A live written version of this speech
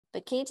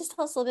But can you just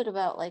tell us a little bit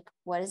about like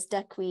what is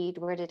duckweed?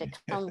 Where did it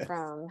come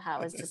from? How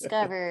it was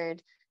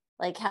discovered?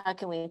 Like how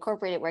can we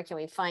incorporate it? Where can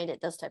we find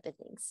it? Those type of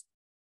things.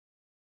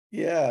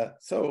 Yeah.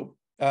 So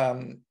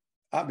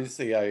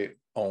obviously I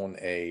own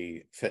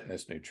a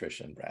fitness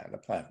nutrition brand, a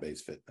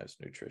plant-based fitness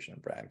nutrition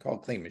brand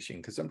called Clean Machine,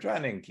 because I'm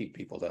trying to keep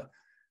people to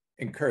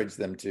encourage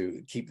them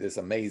to keep this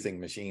amazing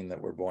machine that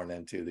we're born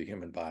into, the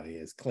human body,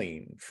 is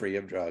clean, free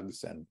of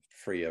drugs and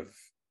free of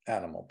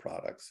animal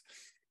products.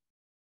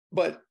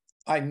 But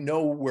I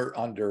know we're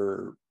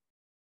under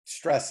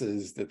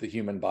stresses that the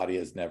human body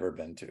has never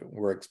been to.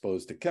 We're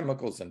exposed to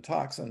chemicals and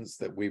toxins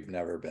that we've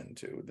never been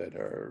to, that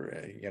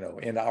are,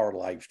 in our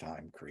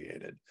lifetime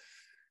created.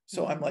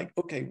 So I'm like,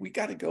 okay, we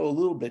got to go a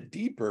little bit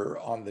deeper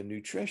on the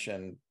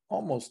nutrition,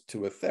 almost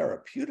to a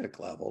therapeutic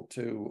level,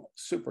 to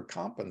super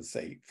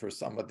compensate for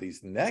some of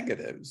these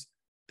negatives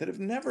that have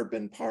never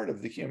been part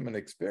of the human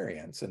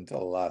experience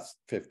until the last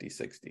 50,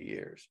 60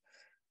 years.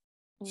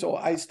 So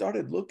I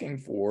started looking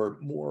for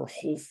more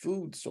whole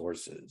food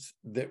sources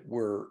that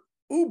were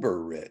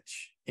uber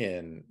rich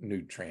in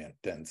nutrient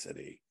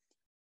density.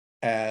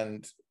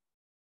 And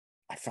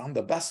I found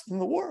the best in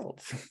the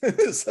world.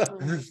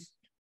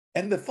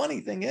 And the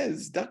funny thing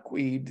is,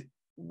 duckweed,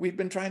 we've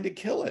been trying to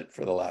kill it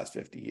for the last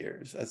 50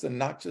 years as a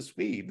noxious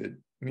weed that,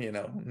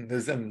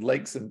 is in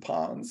lakes and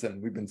ponds,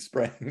 and we've been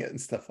spraying it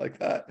and stuff like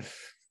that.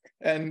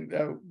 And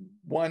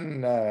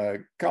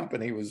one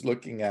company was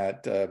looking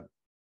at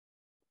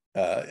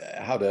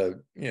how to,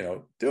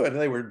 do it. And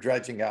they were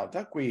dredging out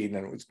duckweed,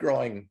 and it was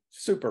growing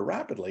super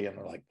rapidly. And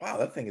they're like, wow,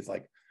 that thing is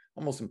like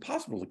almost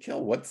impossible to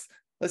kill. Let's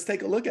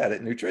take a look at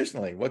it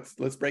nutritionally.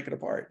 Let's break it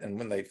apart. And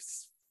when they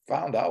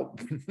found out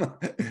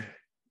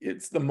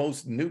it's the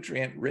most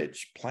nutrient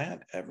rich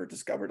plant ever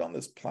discovered on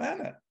this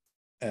planet.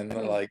 And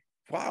they're like,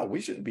 wow, we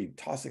shouldn't be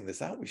tossing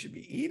this out. We should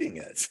be eating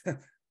it.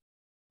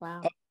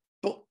 Wow.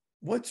 But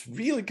what's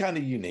really kind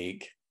of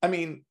unique, I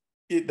mean,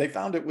 they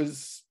found it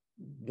was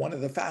one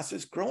of the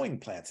fastest growing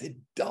plants. It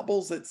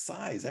doubles its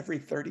size every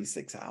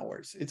 36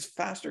 hours. It's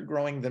faster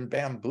growing than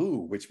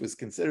bamboo, which was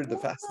considered the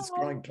fastest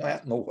growing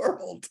plant in the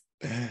world.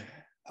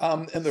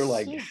 And they're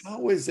like,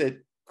 how is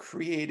it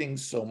creating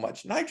so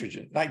much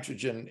nitrogen?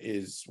 Nitrogen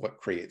is what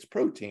creates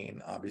protein,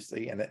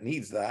 obviously, and it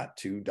needs that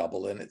to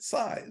double in its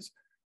size.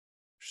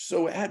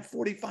 So it had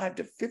 45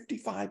 to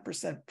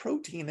 55%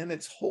 protein in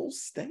its whole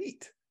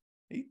state.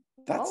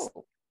 That's,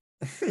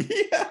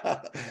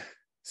 yeah.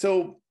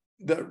 So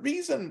the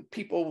reason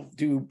people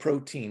do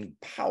protein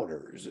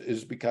powders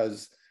is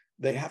because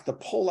they have to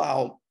pull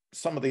out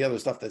some of the other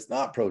stuff that's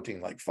not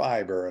protein, like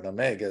fiber and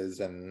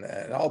omegas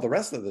and all the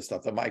rest of the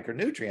stuff, the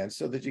micronutrients,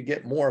 so that you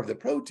get more of the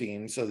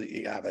protein, so that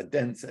you have a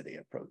density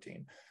of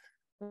protein.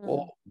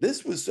 Well,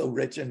 this was so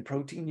rich in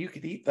protein, you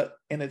could eat that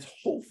in its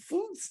whole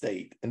food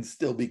state and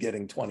still be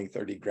getting 20,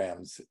 30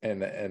 grams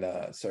in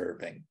a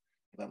serving.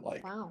 And I'm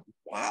like,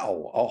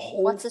 wow, a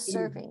whole What's a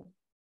serving,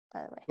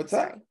 by the way? What's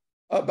that?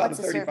 About a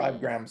 35 serving?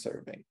 gram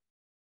serving.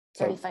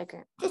 So 35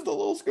 grams. Just a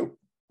little scoop.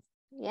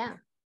 Yeah.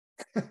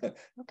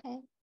 Okay.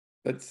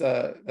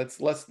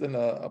 That's less than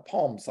a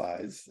palm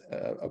size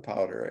of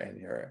powder in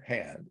your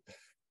hand.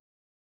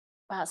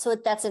 Wow. So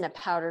that's in a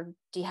powdered,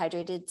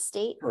 dehydrated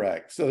state?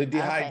 Correct. So they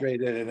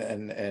dehydrated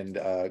and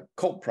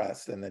cold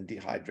pressed and then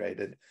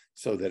dehydrated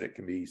so that it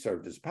can be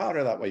served as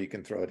powder. That way you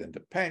can throw it into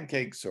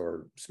pancakes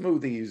or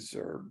smoothies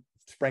or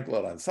sprinkle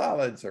it on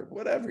salads or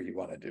whatever you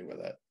want to do with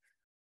it.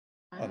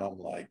 And I'm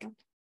like,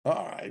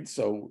 all right,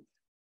 so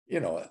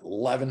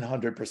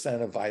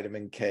 1100% of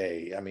vitamin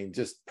K. I mean,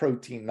 just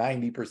protein,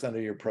 90%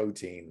 of your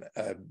protein,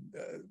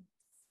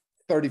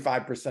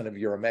 35% of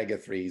your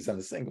omega-3s in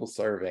a single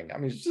serving. I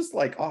mean, it's just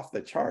like off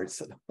the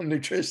charts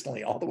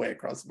nutritionally all the way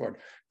across the board.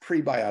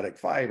 Prebiotic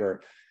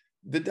fiber.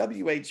 The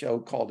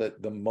WHO called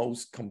it the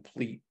most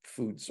complete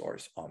food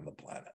source on the planet.